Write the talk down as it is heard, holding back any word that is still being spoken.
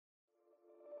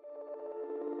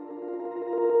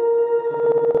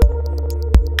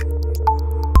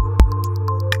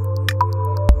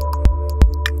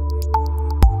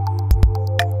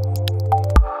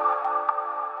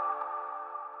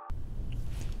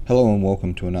Hello and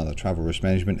welcome to another Travel Risk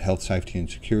Management, Health, Safety and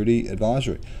Security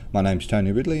Advisory. My name's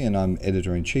Tony Ridley and I'm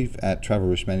Editor-in-Chief at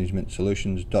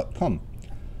travelriskmanagementsolutions.com.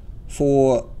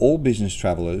 For all business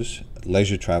travellers,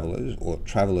 leisure travellers or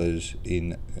travellers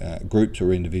in groups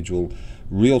or individual,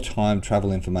 real-time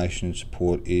travel information and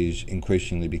support is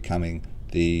increasingly becoming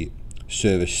the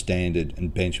service standard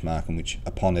and benchmark in which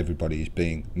upon everybody is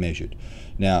being measured.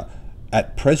 Now,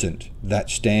 at present, that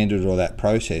standard or that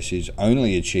process is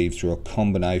only achieved through a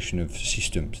combination of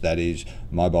systems, that is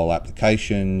mobile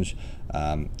applications,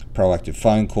 proactive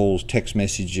phone calls, text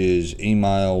messages,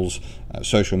 emails,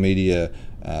 social media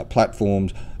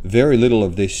platforms. Very little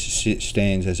of this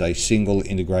stands as a single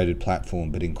integrated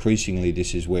platform, but increasingly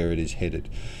this is where it is headed.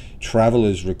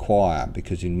 Travellers require,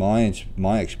 because in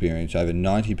my experience, over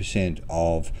 90%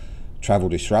 of travel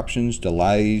disruptions,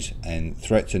 delays and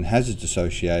threats and hazards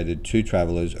associated to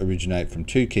travellers originate from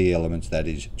two key elements, that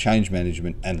is change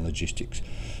management and logistics.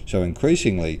 So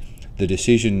increasingly the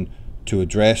decision to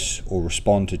address or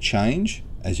respond to change,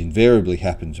 as invariably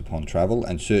happens upon travel,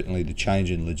 and certainly the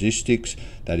change in logistics,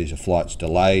 that is a flight's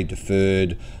delayed,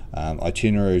 deferred,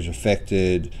 itineraries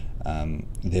affected,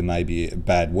 there may be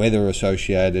bad weather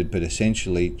associated, but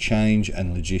essentially change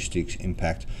and logistics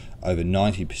impact over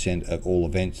 90% of all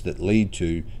events that lead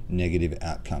to negative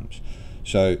outcomes.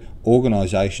 So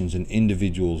organisations and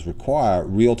individuals require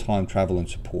real-time travel and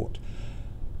support.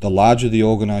 The larger the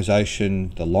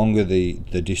organisation, the longer the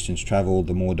distance travelled,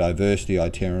 the more diverse the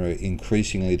itinerary,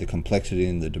 increasingly the complexity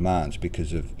and the demands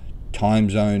because of time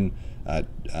zone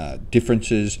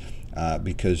differences,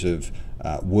 because of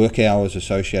work hours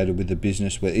associated with the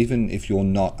business, where even if you're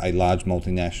not a large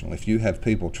multinational, if you have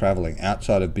people travelling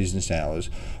outside of business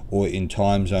hours or in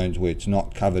time zones where it's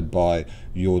not covered by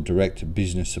your direct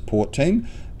business support team,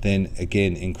 then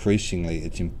again increasingly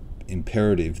it's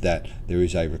imperative that there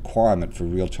is a requirement for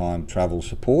real-time travel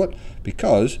support,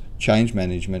 because change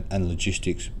management and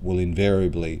logistics will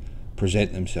invariably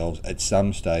present themselves at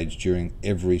some stage during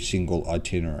every single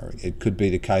itinerary. It could be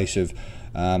the case of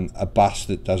a bus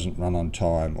that doesn't run on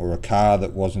time, or a car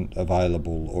that wasn't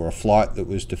available, or a flight that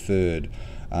was deferred,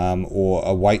 or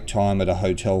a wait time at a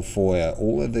hotel foyer.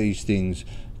 All of these things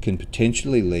can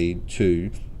potentially lead to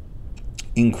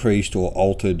increased or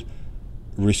altered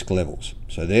risk levels.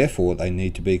 So therefore they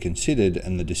need to be considered,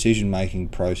 and the decision-making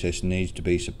process needs to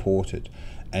be supported,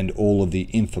 and all of the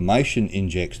information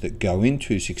injects that go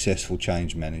into successful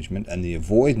change management and the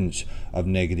avoidance of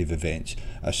negative events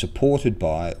are supported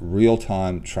by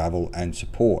real-time travel and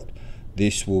support.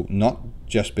 This will not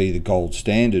just be the gold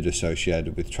standard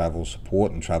associated with travel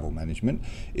support and travel management.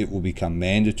 It will become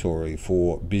mandatory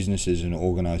for businesses and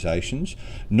organisations,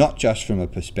 not just from a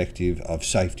perspective of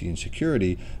safety and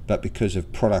security, but because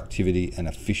of productivity and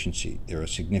efficiency. There are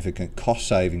significant cost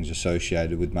savings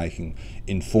associated with making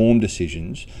informed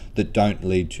decisions that don't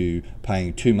lead to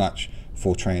paying too much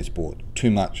for transport,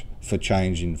 too much for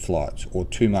change in flights, or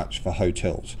too much for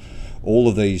hotels. All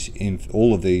of these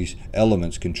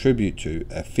elements contribute to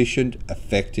efficient,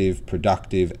 effective,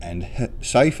 productive and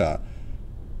safer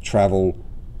travel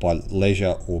by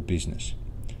leisure or business.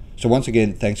 So once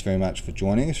again, thanks very much for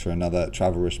joining us for another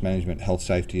Travel Risk Management, Health,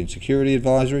 Safety and Security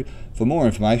Advisory. For more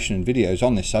information and videos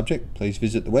on this subject, please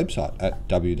visit the website at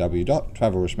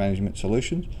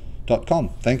www.travelriskmanagementsolutions.com.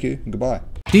 Thank you and goodbye.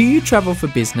 Do you travel for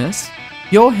business?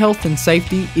 Your health and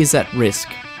safety is at risk.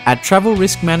 At Travel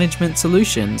Risk Management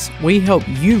Solutions, we help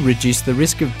you reduce the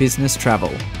risk of business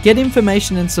travel. Get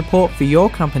information and support for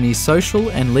your company's social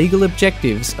and legal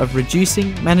objectives of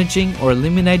reducing, managing or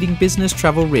eliminating business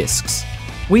travel risks.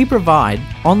 We provide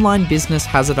online business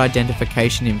hazard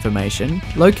identification information,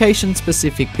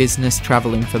 location-specific business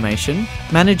travel information,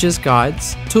 manager's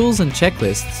guides, tools and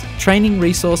checklists, training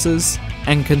resources,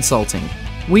 and consulting.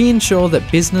 We ensure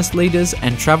that business leaders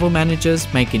and travel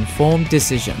managers make informed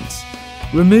decisions.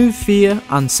 Remove fear,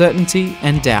 uncertainty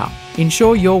and doubt.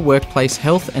 Ensure your workplace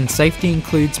health and safety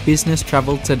includes business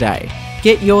travel today.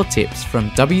 Get your tips from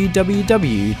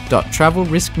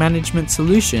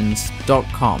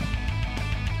www.travelriskmanagementsolutions.com.